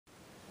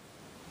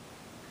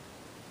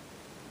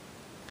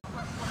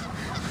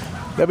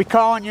They'll be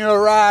calling you a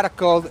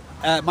radical.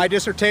 My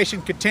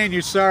dissertation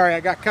continues. Sorry,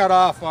 I got cut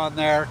off on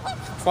there.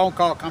 Phone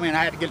call come in.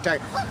 I had to get a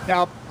text.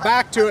 Now,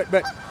 back to it.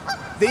 But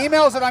the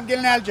emails that I'm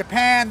getting out of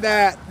Japan,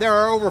 that there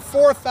are over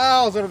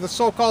 4,000 of the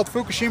so-called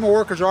Fukushima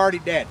workers are already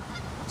dead.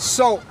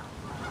 So,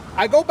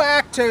 I go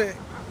back to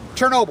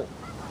Chernobyl.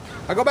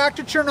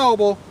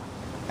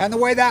 And the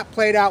way that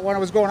played out when I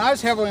was going, I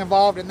was heavily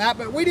involved in that,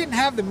 but we didn't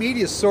have the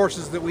media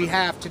sources that we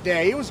have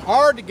today. It was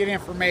hard to get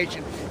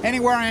information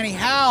anywhere,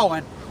 anyhow,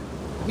 and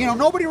you know,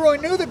 nobody really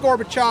knew that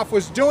Gorbachev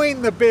was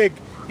doing the big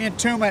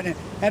entombment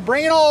and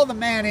bringing all the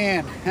men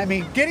in. I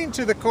mean, getting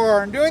to the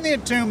core and doing the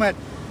entombment,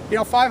 you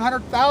know,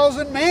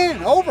 500,000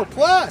 men, over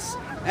plus,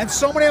 and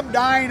so many of them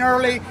dying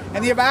early,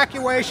 and the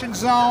evacuation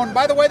zone.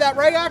 By the way, that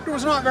reactor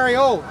was not very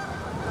old.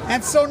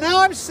 And so now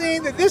I'm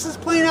seeing that this is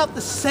playing out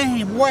the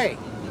same way.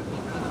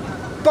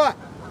 But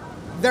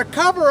their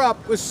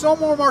cover-up was so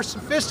more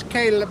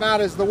sophisticated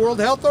about as the World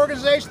Health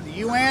Organization, the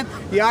UN,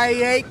 the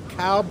IAEA,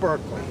 Cal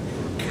Berkeley.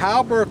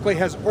 Cal Berkeley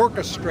has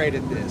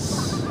orchestrated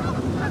this.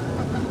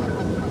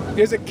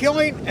 Is it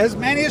killing as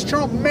many as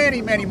Chernobyl?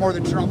 Many, many more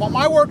than Chernobyl.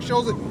 My work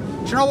shows that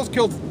Chernobyl's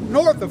killed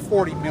north of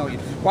 40 million.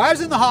 While I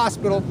was in the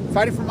hospital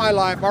fighting for my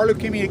life, our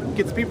leukemia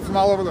gets people from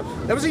all over the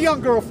world. There was a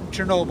young girl from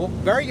Chernobyl,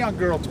 very young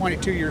girl,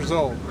 22 years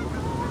old.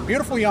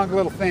 Beautiful young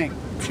little thing.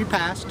 She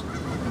passed,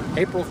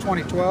 April of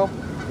 2012.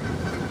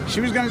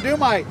 She was going to do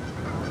my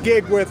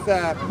gig with,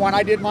 when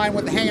I did mine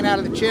with the Hanging Out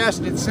of the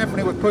Chest, did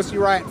symphony with Pussy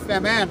Riot and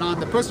Femen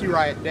on the Pussy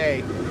Riot Day,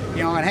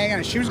 you know, and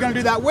hanging. She was going to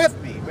do that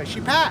with me, but she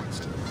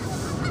passed.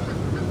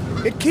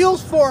 It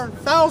kills for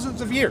thousands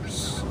of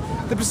years.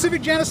 The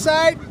Pacific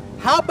Genocide,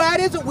 how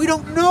bad is it? We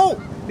don't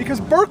know, because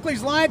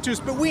Berkeley's lying to us,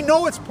 but we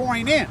know it's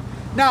pouring in.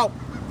 Now,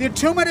 the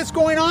entombment is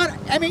going on.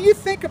 I mean, you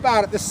think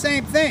about it, the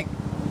same thing.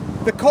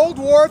 The Cold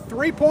War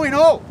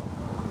 3.0.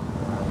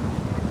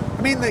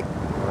 I mean, the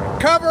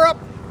cover-up.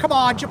 Come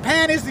on,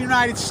 Japan is the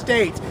United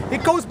States.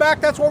 It goes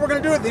back, that's what we're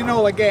going to do at the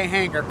Enola Gay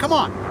hangar. Come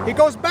on, it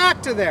goes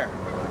back to there.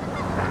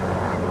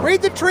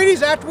 Read the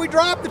treaties after we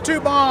drop the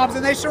 2 bombs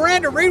and they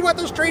surrender. Read what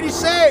those treaties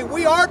say.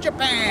 We are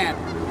Japan.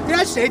 The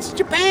United States is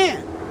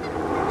Japan.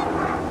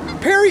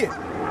 Period.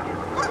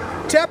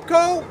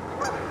 TEPCO,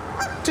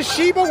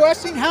 Toshiba,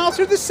 Westinghouse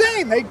are the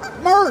same. They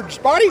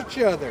merged, bought each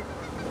other.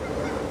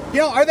 You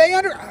know, are they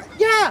under?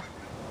 Yeah.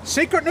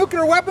 Secret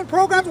nuclear weapon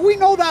programs, we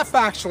know that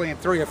factually in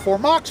 3 or 4.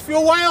 Mox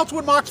fuel, why else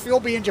would Mox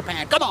fuel be in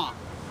Japan? Come on.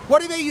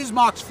 What do they use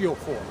Mox fuel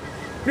for?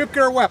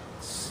 Nuclear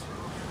weapons.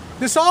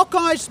 This all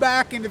comes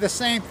back into the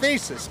same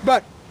thesis,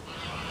 but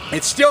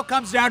it still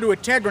comes down to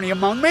integrity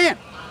among men.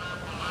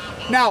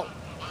 Now,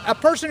 a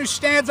person who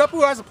stands up,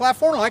 who has a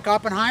platform like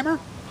Oppenheimer,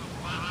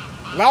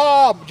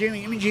 oh, do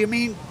you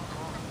mean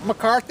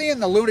McCarthy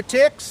and the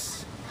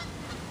lunatics?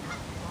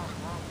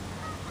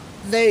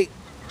 They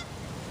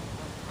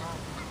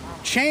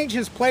change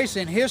his place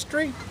in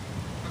history?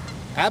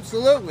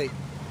 Absolutely.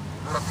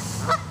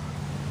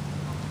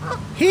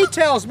 He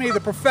tells me, the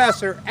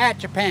professor at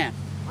Japan,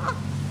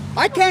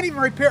 I can't even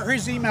repeat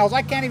his emails,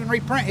 I can't even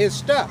reprint his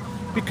stuff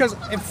because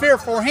in fear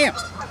for him.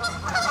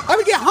 I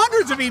would get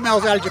hundreds of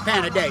emails out of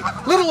Japan a day,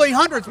 literally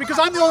hundreds, because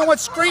I'm the only one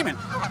screaming.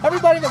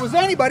 Everybody that was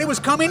anybody was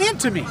coming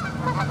into me.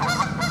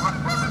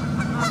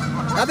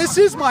 Now this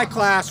is my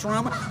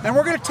classroom and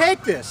we're going to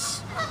take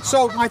this.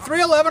 So my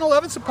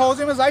 3/11/11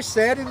 symposium, as I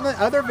said in the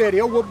other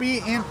video, will be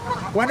in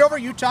Wendover,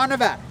 Utah,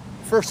 Nevada,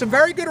 for some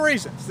very good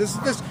reasons.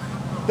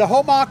 The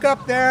whole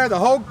mock-up there, the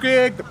whole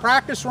gig, the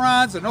practice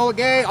runs, the Enola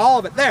Gay, all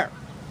of it there.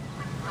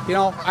 You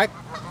know,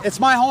 it's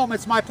my home,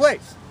 it's my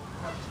place.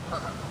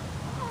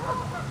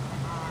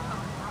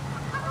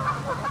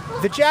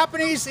 The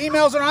Japanese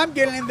emails that I'm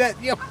getting,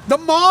 that, you know, the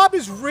mob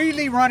is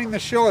really running the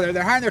show there.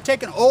 They're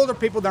taking older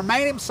people, they're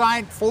making them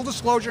sign full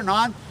disclosure,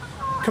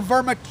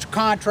 non-converment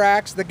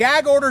contracts. The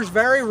gag order is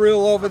very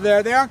real over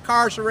there. They're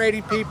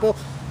incarcerating people.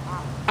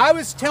 I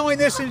was telling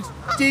this in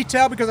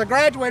detail because I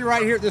graduated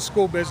right here at this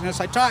school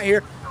business. I taught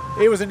here.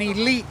 It was an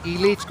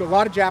elite school. A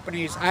lot of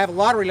Japanese. I have a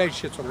lot of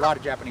relationships with a lot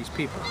of Japanese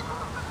people.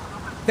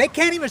 They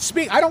can't even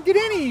speak. I don't get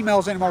any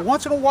emails anymore.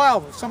 Once in a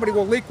while, somebody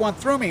will leak one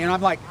through me, and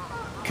I'm like,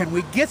 can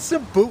we get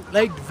some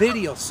bootlegged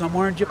video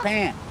somewhere in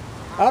Japan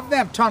of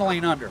them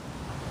tunneling under?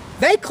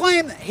 He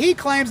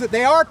claims that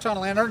they are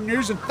tunneling under and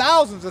using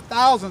thousands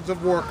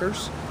of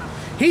workers.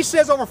 He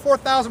says over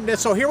 4,000 dead.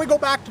 So here we go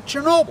back to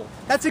Chernobyl.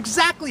 That's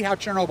exactly how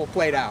Chernobyl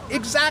played out.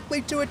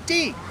 Exactly to a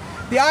T.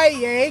 The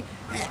IAEA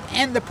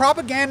and the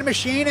propaganda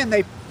machine, and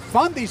they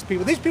fund these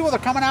people. These people that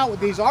are coming out with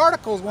these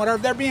articles, whatever,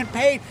 they're being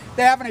paid.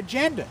 They have an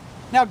agenda.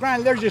 Now,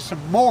 granted, there's just some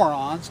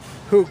morons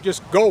who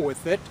just go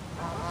with it.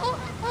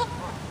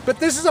 But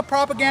this is a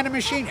propaganda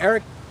machine.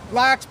 Eric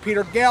Lax,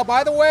 Peter Gale,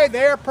 by the way,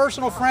 their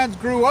personal friends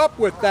grew up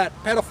with that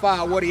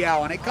pedophile Woody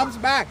Allen. It comes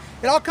back.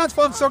 It all comes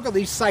full circle,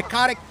 these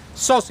psychotic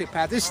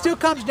sociopaths. It still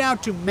comes down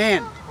to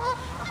men.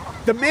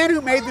 The men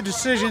who made the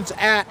decisions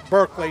at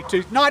Berkeley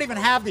to not even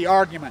have the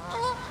argument.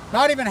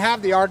 Not even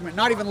have the argument,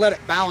 not even let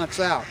it balance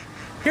out.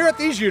 here at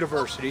these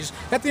universities,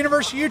 at the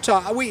University of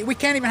Utah, we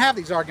can't even have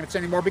these arguments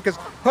anymore because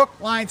hook,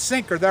 line,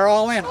 sinker, they're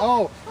all in.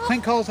 Oh,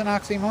 sinkhole's an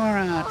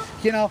oxymoron.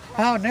 You know,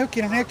 oh,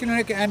 nuclear.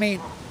 I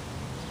mean,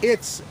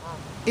 it's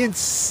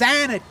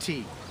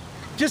insanity.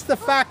 Just the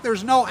fact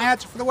there's no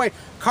answer for the way.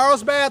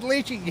 Carlsbad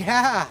leaching,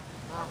 yeah,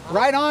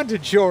 right on to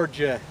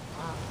Georgia,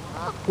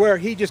 where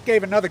he just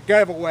gave another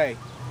giveaway.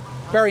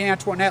 Marie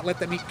Antoinette let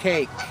them eat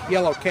cake,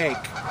 yellow cake.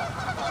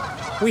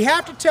 We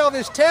have to tell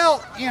this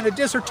tale in a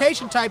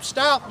dissertation type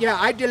style. Yeah,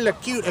 I did a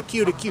cute,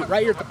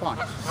 right here at the pond.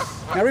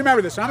 Now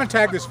remember this, I'm gonna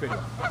tag this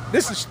video.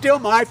 This is still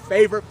my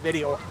favorite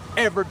video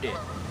I ever did.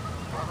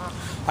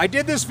 I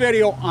did this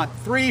video on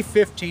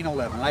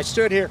 3/15/11. I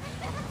stood here.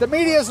 The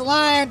media's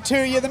lying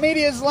to you, the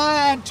media's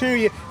lying to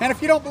you. And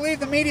if you don't believe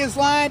the media's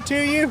lying to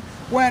you,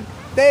 when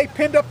they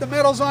pinned up the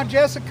medals on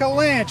Jessica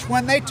Lynch,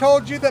 when they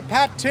told you that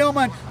Pat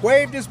Tillman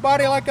waved his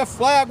body like a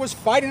flag, was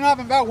fighting off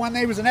about when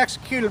they was an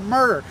executed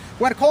murder,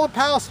 when Colin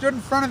Powell stood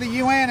in front of the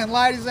UN and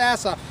lied his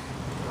ass off.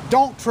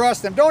 Don't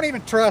trust them. Don't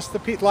even trust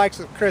the likes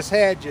of Chris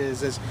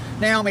Hedges, as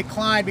Naomi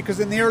Klein, because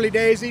in the early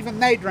days, even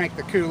they drank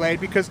the Kool-Aid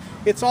because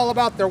it's all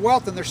about their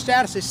wealth and their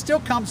status. It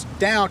still comes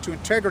down to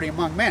integrity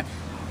among men.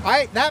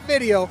 That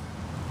video,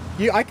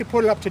 I could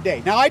put it up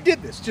today. Now, I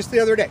did this just the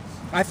other day.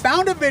 I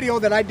found a video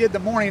that I did the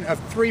morning of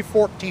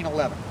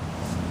 3/14/11.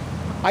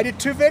 I did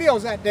 2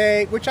 videos that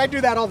day, which I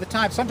do that all the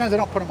time. Sometimes I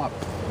don't put them up.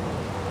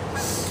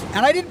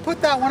 And I didn't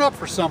put that one up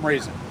for some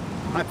reason.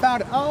 I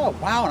found it, oh,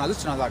 wow, and I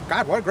listened, I was like,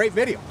 God, what a great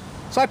video.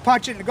 So I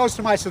punch it and it goes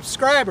to my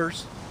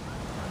subscribers.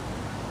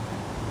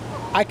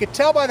 I could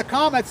tell by the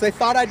comments they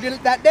thought I did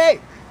it that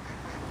day,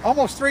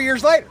 almost 3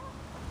 years later.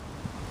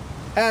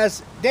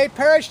 As Dave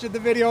Parrish did the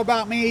video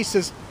about me, he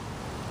says,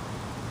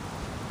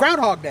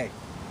 Groundhog Day.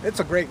 It's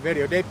a great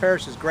video. Dave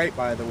Parrish is great,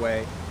 by the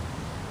way.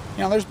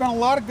 You know, there's been a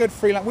lot of good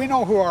freelance. We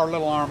know who our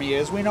little army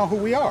is. We know who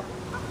we are.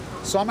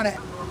 So I'm going to,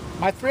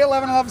 my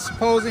 3/11/11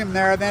 symposium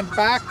there, then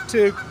back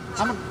to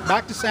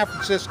San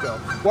Francisco.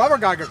 We'll have our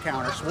Geiger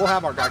counters. We'll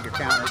have our Geiger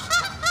counters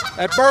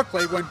at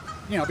Berkeley when,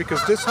 you know,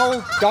 because this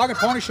whole dog and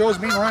pony show is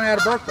being run out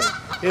of Berkeley.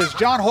 Is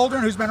John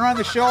Holdren, who's been running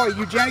the show, a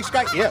eugenics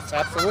guy? Yes,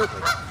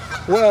 absolutely.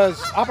 Was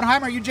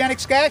Oppenheimer a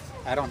eugenics guy?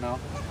 I don't know.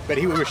 But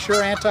he was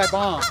sure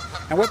anti-bomb.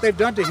 And what they've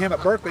done to him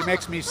at Berkeley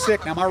makes me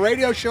sick. Now, my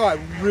radio show, I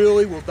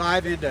really will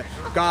dive into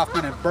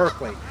Goffman and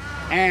Berkeley.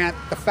 And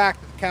the fact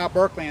that Cal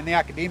Berkeley and the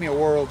academia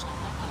worlds,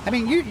 I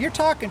mean, you're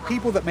talking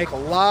people that make a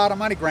lot of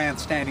money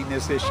grandstanding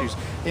these issues.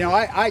 You know,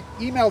 I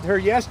emailed her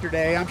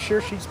yesterday. I'm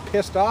sure she's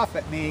pissed off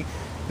at me,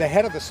 the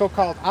head of the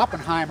so-called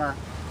Oppenheimer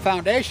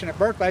Foundation at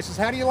Berkeley. I says,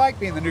 how do you like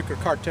being the nuclear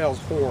cartel's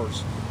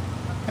whores?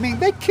 I mean,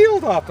 they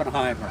killed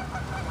Oppenheimer.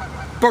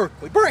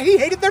 Berkeley, he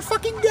hated their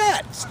fucking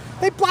guts.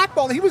 They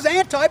blackballed him. He was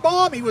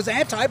anti-bomb, he was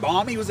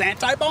anti-bomb, he was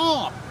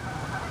anti-bomb.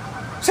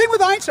 Same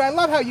with Einstein. I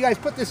love how you guys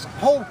put this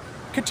whole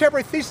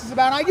contemporary thesis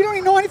about Einstein. You don't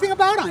even know anything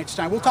about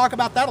Einstein. We'll talk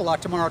about that a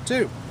lot tomorrow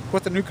too.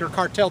 What the nuclear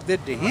cartel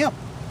did to him.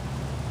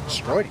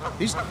 Destroyed him.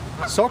 He's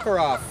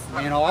Sakharov,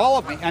 you know, all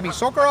of me. I mean,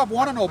 Sakharov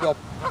won a Nobel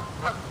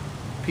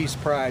Peace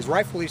Prize,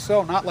 rightfully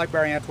so, not like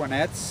Marie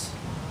Antoinette's.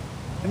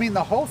 I mean,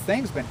 the whole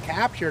thing's been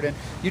captured, and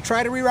you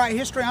try to rewrite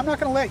history, I'm not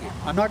going to let you.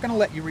 I'm not going to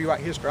let you rewrite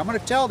history. I'm going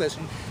to tell this.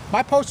 And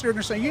my posters are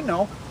going to say, you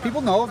know,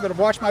 people know that have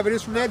watched my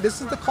videos from today, this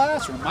is the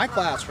classroom, my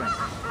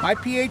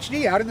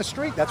PhD out in the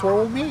street. That's where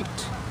we'll meet.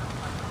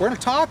 We're going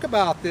to talk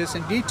about this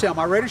in detail.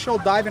 My radio show will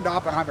dive into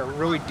Oppenheimer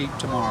really deep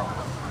tomorrow.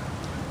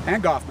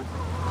 And Goffman.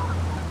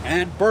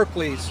 And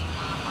Berkeley's.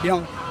 You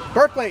know,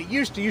 Berkeley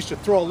used to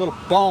throw a little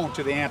bone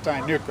to the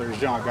anti-nuclears,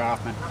 John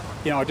Goffman.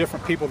 You know,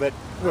 different people that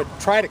would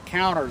try to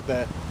counter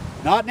the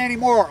not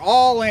anymore,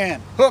 all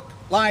in, hook,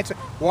 line.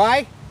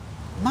 Why?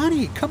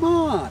 Money, come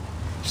on.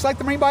 Just like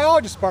the Marine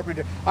Biologist Department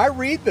did. I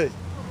read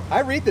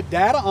the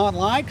data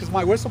online because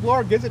my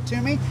whistleblower gives it to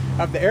me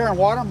of the air and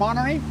water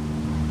monitoring.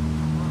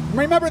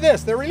 Remember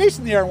this, they're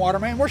releasing the air and water,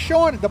 man. We're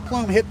showing the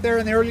plume hit there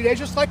in the early days,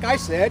 just like I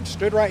said,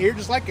 stood right here,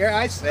 just like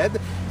I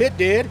said it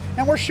did.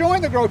 And we're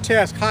showing the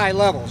grotesque high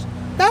levels.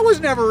 That was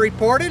never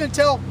reported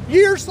until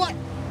years like,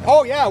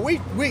 oh yeah, we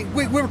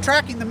were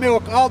tracking the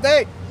milk all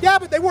day. Yeah,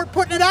 but they weren't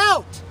putting it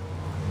out.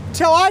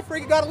 Until I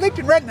freaking got it leaked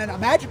and read, and then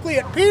magically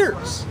it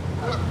appears.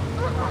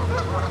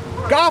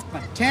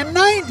 Goffman,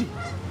 1090,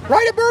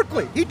 right at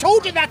Berkeley. He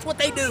told you that's what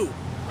they do.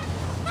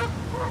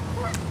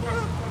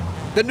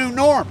 The new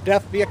norm,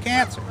 death via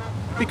cancer.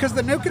 Because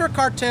the nuclear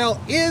cartel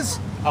is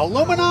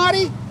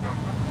Illuminati.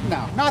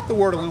 No, not the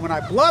word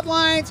Illuminati.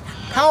 Bloodlines,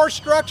 power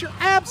structure,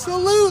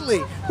 absolutely.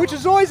 Which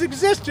has always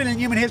existed in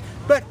human history.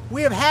 But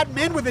we have had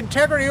men with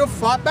integrity who have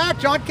fought back.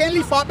 John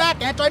Kennedy fought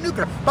back,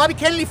 anti-nuclear. Bobby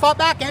Kennedy fought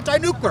back,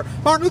 anti-nuclear.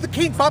 Martin Luther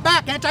King fought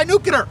back,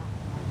 anti-nuclear.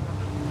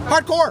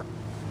 Hardcore.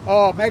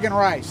 Oh, Megan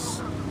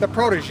Rice, the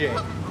protege.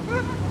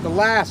 The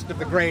last of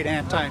the great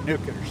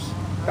anti-nuclears.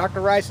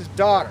 Dr. Rice's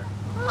daughter.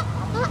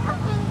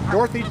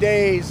 Dorothy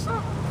Day's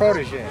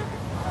protege.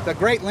 The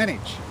great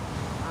lineage.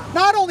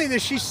 Not only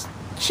that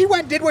she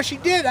went and did what she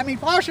did. I mean,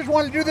 Plowshares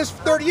wanted to do this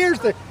for 30 years,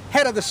 the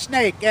head of the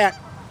snake at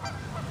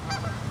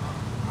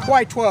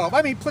Y12.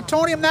 I mean,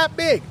 plutonium that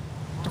big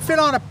to fit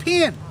on a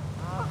pin.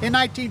 in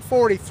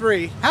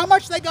 1943, how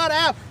much they got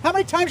out, how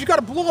many times you got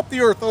to blow up the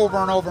earth over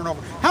and over and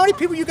over, how many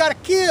people you got to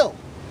kill.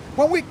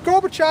 When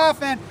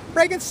Gorbachev and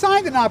Reagan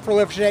signed the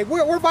non-proliferation,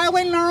 we're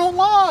violating our own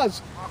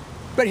laws.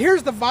 But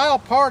here's the vile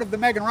part of the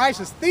Megan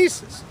Rice's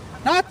thesis.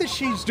 Not that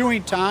she's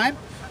doing time.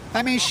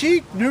 I mean,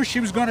 she knew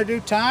she was going to do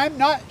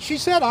time. She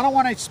said, I don't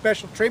want any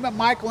special treatment.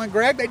 Michael and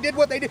Greg, they did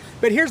what they did.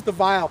 But here's the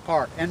vile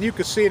part, and you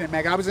could see it in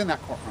Megan. I was in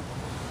that courtroom.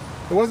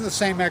 It wasn't the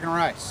same Megan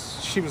Rice.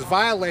 She was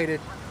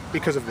violated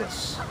because of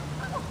this.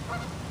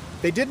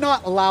 They did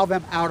not allow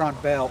them out on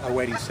bail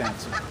awaiting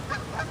sentencing.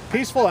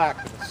 Peaceful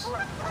activists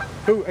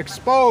who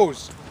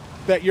expose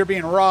that you're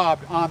being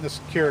robbed on the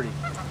security,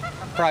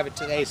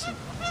 privatization.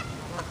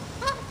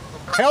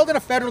 Held in a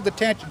federal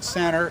detention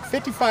center,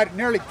 55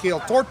 nearly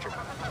killed,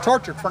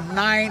 tortured for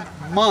 9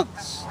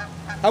 months,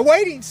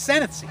 awaiting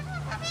sentencing.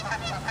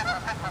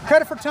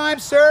 Credit for time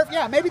served?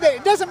 Yeah, maybe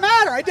it doesn't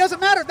matter. It doesn't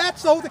matter.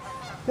 That's the whole thing.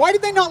 Why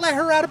did they not let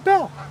her out of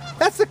bail?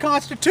 That's the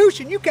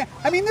Constitution. You can't.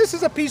 I mean, this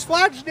is a peaceful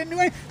act. She didn't do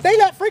anything. They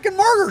let freaking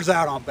murderers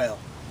out on bail.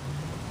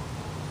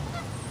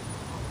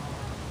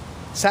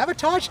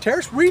 Sabotage,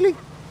 terrorists, really?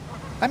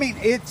 I mean,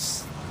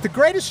 it's the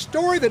greatest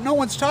story that no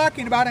one's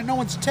talking about and no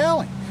one's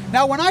telling.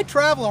 Now, when I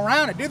travel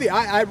around and do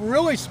I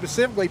really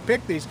specifically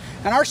pick these.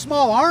 And our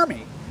small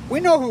army, we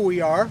know who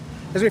we are,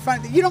 as we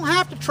find that you don't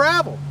have to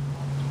travel.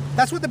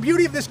 That's what the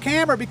beauty of this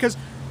camera, because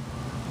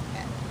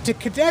to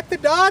connect the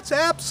dots,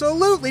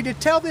 absolutely. To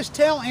tell this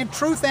tale in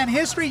truth and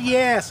history,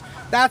 yes.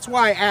 That's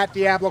why at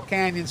Diablo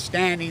Canyon,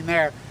 standing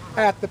there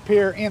at the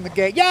pier in the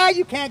gate. Yeah,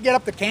 you can't get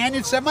up the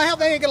canyon. So my hell,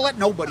 they ain't gonna let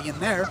nobody in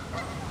there.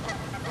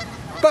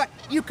 But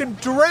you can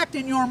direct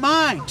in your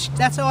mind.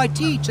 That's how I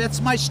teach.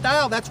 That's my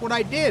style. That's what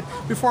I did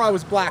before I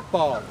was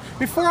blackballed,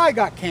 before I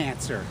got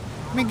cancer.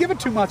 I mean, given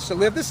 2 months to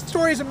live. This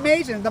story is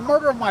amazing. The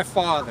murder of my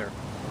father.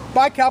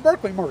 By Cal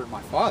Berkeley murdered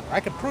my father. I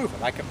can prove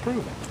it. I can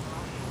prove it.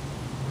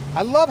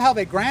 I love how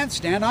they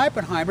grandstand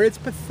Oppenheimer. It's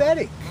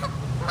pathetic.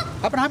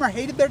 Oppenheimer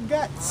hated their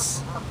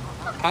guts.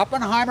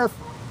 Oppenheimer,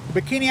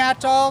 the Bikini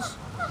Atolls,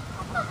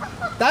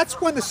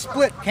 that's when the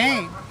split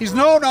came. He's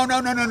no more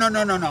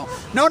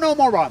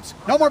bombs.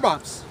 No more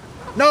bombs.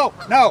 No.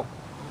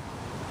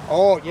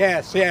 Oh,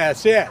 yes.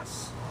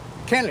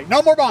 Kennedy,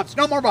 no more bombs.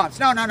 No.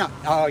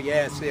 Oh,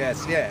 yes.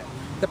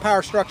 The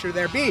power structure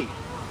there be.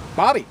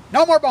 Bobby,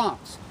 no more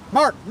bombs.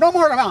 Mark, no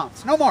more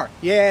bombs. No more.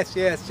 Yes,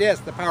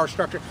 the power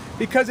structure.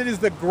 Because it is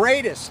the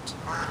greatest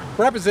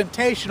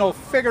representational,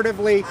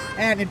 figuratively,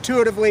 and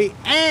intuitively,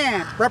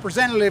 and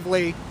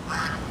representatively,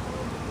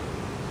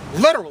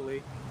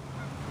 literally,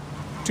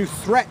 to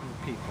threaten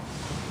people,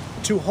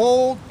 to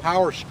hold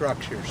power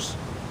structures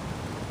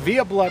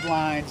via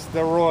bloodlines,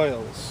 the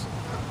royals.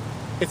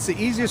 It's the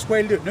easiest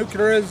way to do it.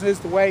 Nuclear is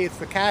the way. It's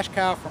the cash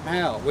cow from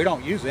hell. We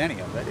don't use any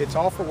of it. It's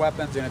all for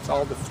weapons, and it's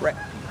all to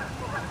threaten people.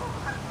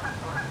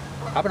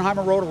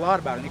 Oppenheimer wrote a lot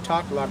about it, and he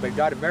talked a lot about it. He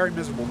died a very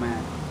miserable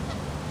man.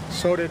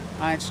 So did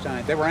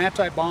Einstein. They were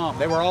anti-bomb.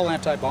 They were all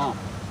anti-bomb.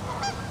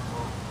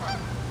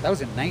 That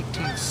was in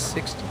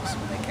 1960s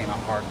when they came out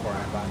hardcore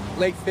about it.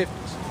 Late 50s.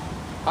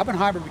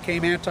 Oppenheimer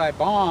became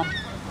anti-bomb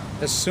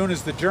as soon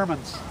as the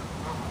Germans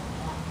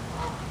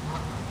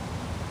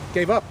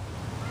gave up.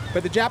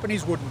 But the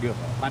Japanese wouldn't give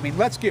up. I mean,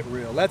 let's get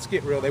real.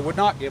 They would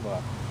not give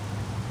up.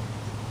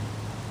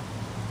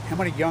 How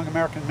many young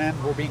American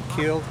men were being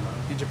killed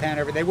in Japan?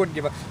 They wouldn't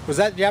give up. Was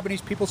that the Japanese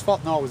people's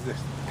fault? No, it was the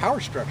power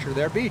structure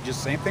there be.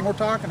 Just same thing we're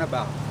talking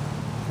about.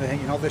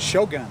 You know, the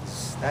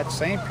shoguns. That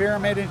same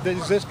pyramid that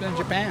existed in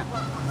Japan.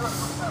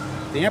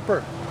 The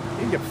emperor,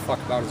 he didn't give a fuck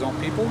about his own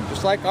people.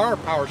 Just like our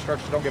power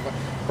structure don't give a...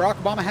 Barack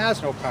Obama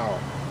has no power.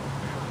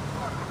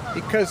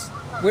 Because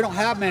we don't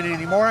have many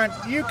anymore, and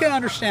you can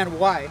understand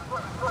why.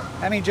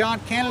 I mean, John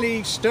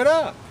Kennedy stood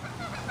up.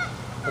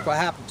 Look what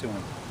happened to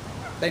him.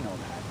 They know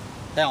that.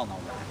 They all know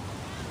that.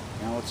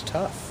 You know, it's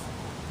tough.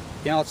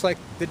 You know, it's like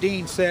the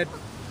dean said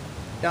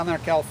down there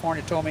in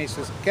California, told me, he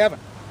says, Kevin,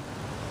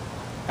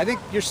 I think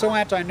you're so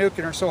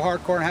anti-nuclear and so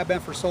hardcore and have been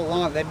for so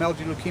long, they mailed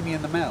you leukemia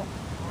in the mail.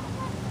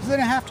 Because they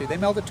didn't have to. They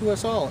mailed it to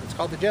us all. It's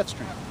called the jet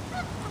stream.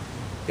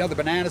 You know, the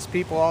bananas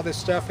people, all this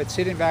stuff, it's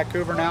hitting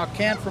Vancouver now,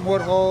 canned from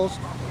wood holes.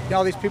 You know,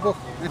 all these people,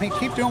 I mean,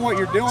 keep doing what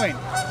you're doing.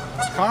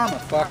 It's karma,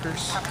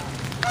 fuckers.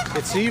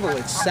 It's evil.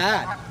 It's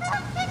sad.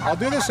 I'll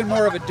do this in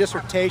more of a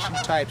dissertation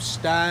type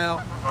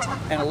style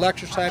and a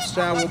lecture type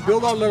style. We'll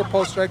build out a little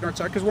post-ignorance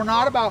because we're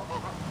not about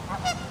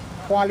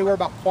quantity, we're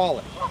about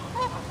quality.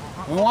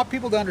 We want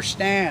people to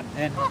understand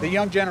and the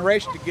young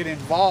generation to get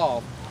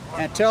involved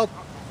and tell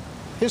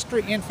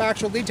history in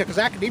factual detail, because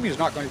academia is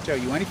not going to tell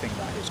you anything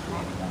about history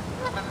anymore.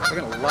 They're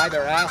going to lie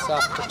their ass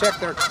off,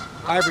 protect their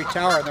ivory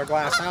tower and their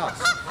glass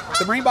house.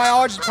 The marine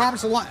biology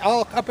departments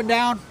all up and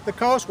down the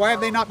coast, why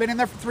have they not been in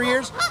there for 3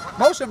 years?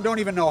 Most of them don't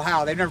even know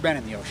how. They've never been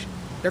in the ocean.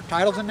 Their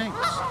titles and names.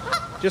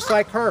 Just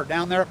like her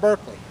down there at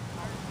Berkeley.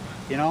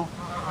 You know?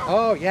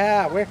 Oh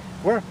yeah, we're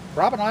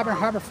Robert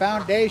Oppenheimer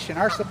Foundation,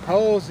 our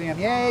symposium.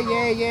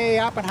 Yay,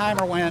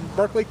 Oppenheimer when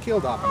Berkeley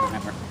killed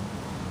Oppenheimer.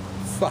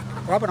 Fuck.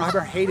 Robert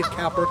Oppenheimer hated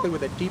Cal Berkeley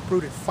with a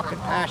deep-rooted fucking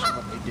passion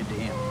what they did to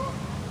him.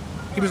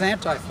 He was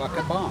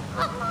anti-fucking bomb.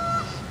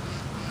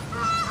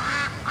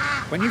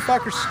 When you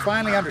fuckers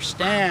finally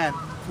understand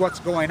what's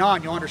going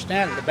on, you'll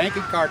understand that the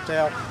banking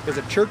cartel is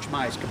a church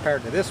mice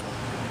compared to this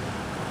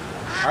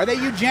one. Are they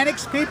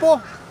eugenics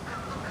people?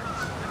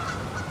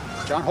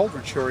 John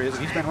Holdren sure is.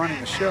 He's been running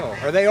the show.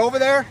 Are they over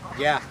there?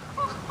 Yeah.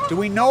 Do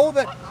we know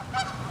that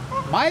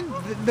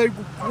the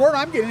word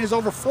I'm getting is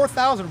over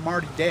 4,000 of them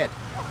already dead.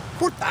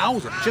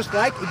 4,000, just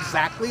like,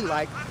 exactly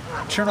like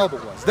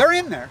Chernobyl was. They're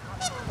in there.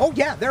 Oh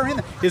yeah, they're in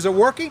there. Is it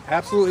working?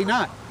 Absolutely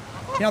not.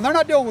 You know, they're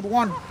not dealing with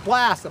one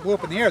blast that blew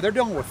up in the air. They're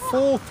dealing with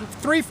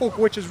three full,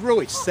 which is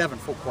really 7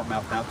 full core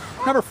meltdowns.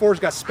 Number 4's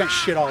got spent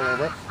shit all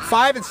over.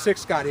 5 and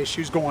 6 got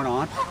issues going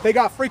on. They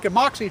got freaking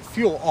moxie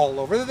fuel all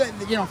over.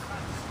 You know,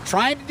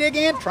 trying to dig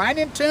in, trying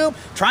to entomb,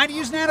 trying to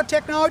use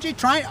nanotechnology,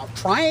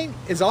 trying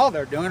is all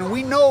they're doing. And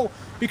we know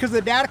because of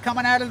the data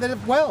coming out of the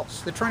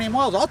wells, the tritium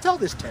wells. I'll tell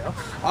this tale.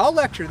 I'll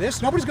lecture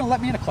this. Nobody's going to let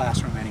me in a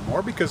classroom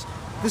anymore because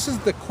this is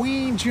the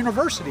Queen's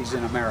universities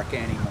in America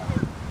anymore.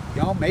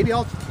 You know, maybe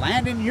I'll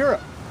land in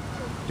Europe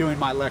doing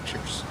my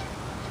lectures.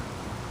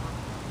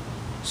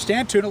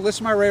 Stan Tuna,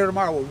 listen to my radio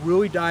tomorrow. We'll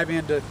really dive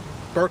into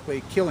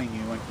Berkeley killing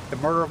you and the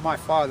murder of my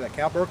father. That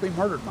Cal Berkeley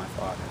murdered my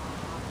father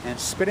and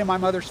spit in my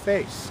mother's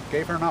face.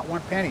 Gave her not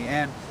one penny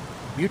and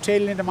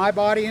mutated into my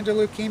body into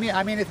leukemia.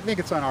 I mean, I think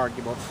it's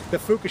unarguable. The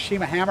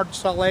Fukushima hammered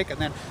Salt Lake, and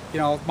then, you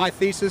know, my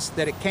thesis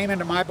that it came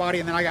into my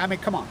body, and then I mean,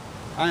 come on.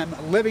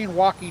 I'm living,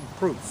 walking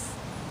proof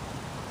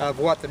of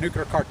what the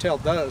nuclear cartel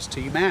does to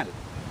humanity.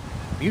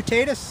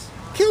 Mutate us,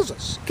 kills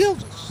us,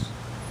 kills us.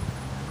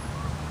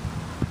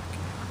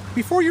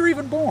 Before you're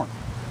even born.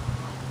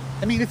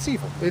 I mean, it's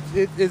evil. It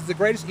is the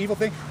greatest evil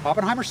thing.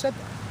 Oppenheimer said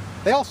that.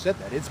 They all said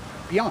that. It's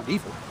beyond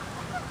evil.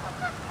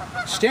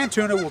 Stan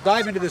Tuna will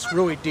dive into this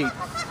really deep.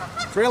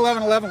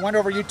 3/11/11 went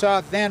over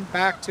Utah, then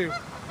back to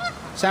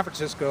San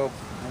Francisco.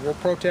 And we'll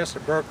protest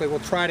at Berkeley. We'll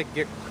try to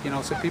get, you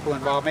know, some people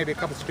involved, maybe a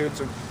couple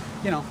students, and,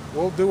 you know,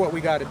 we'll do what we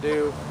got to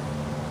do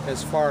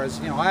as far as,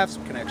 you know, I have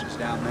some connections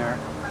down there.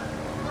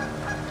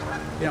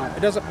 You know,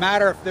 it doesn't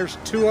matter if there's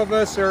 2 of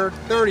us or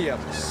 30 of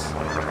us.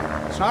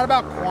 It's not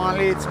about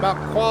quantity, it's about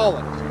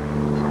quality.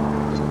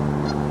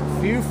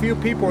 Few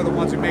people are the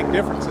ones who make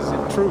differences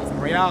in truth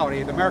and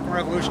reality. The American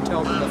Revolution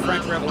tells us, the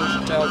French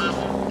Revolution tells us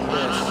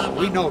this.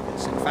 We know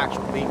this in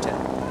factual detail.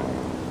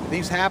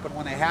 Things happen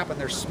when they happen,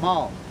 they're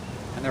small.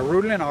 And they're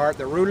rooted in art,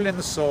 they're rooted in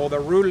the soul,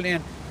 they're rooted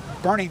in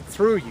burning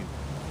through you.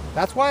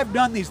 That's why I've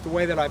done these the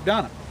way that I've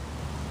done them.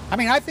 I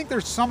mean, I think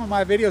there's some of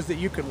my videos that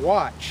you can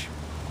watch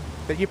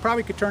that you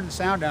probably could turn the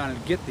sound down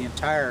and get the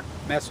entire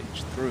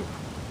message through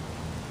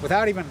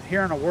without even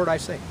hearing a word I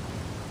say.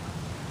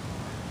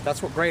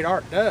 That's what great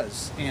art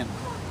does in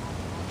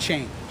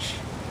change,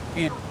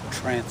 in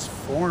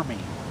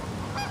transforming.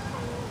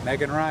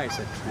 Megan Rice,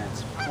 a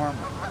transformer,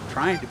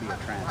 trying to be a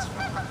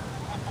transformer.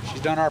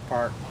 She's done our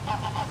part.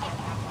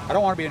 I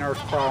don't want to be an earth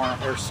crawler or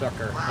an earth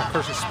sucker. I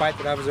curse the spite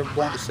that I was ever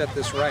born to set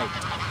this right.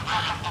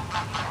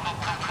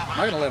 I'm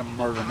not going to let them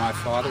murder my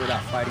father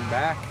without fighting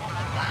back.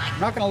 I'm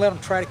not going to let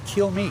them try to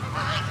kill me.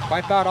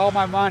 Wipe out all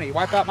my money,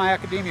 wipe out my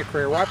academia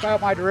career, wipe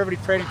out my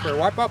derivative trading career,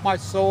 wipe out my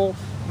soul,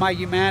 my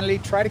humanity,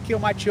 try to kill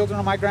my children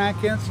or my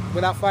grandkids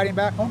without fighting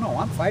back. Oh no,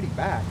 I'm fighting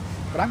back.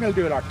 But I'm going to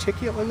do it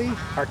articulately,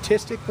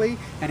 artistically,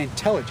 and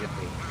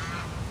intelligently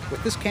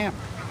with this camera,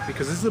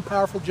 because this is a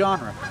powerful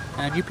genre.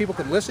 And you people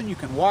can listen, you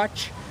can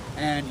watch,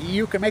 and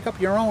you can make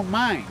up your own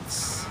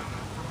minds.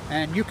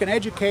 And you can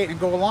educate and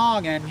go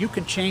along, and you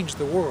can change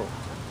the world.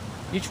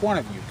 Each one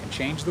of you can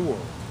change the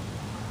world.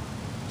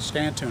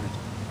 Stan Tuna.